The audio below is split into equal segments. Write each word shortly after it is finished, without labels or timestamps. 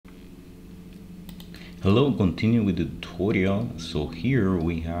Hello, continue with the tutorial. So here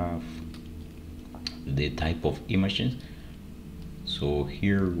we have the type of images. So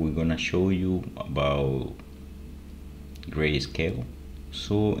here we're gonna show you about Grayscale.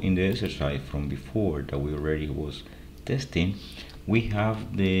 So in the exercise from before that we already was testing, we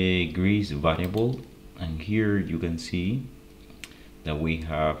have the grease variable, and here you can see that we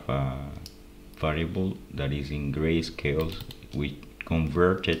have a variable that is in grayscale. We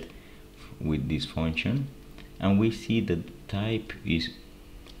converted with this function, and we see that the type is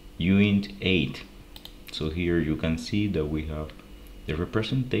uint8. So here you can see that we have the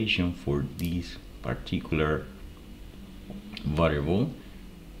representation for this particular variable,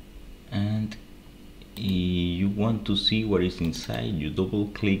 and you want to see what is inside, you double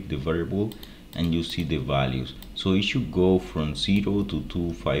click the variable and you see the values. So it should go from 0 to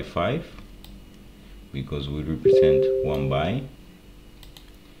 255 because we represent 1 byte.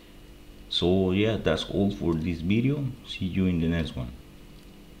 So yeah, that's all for this video. See you in the next one.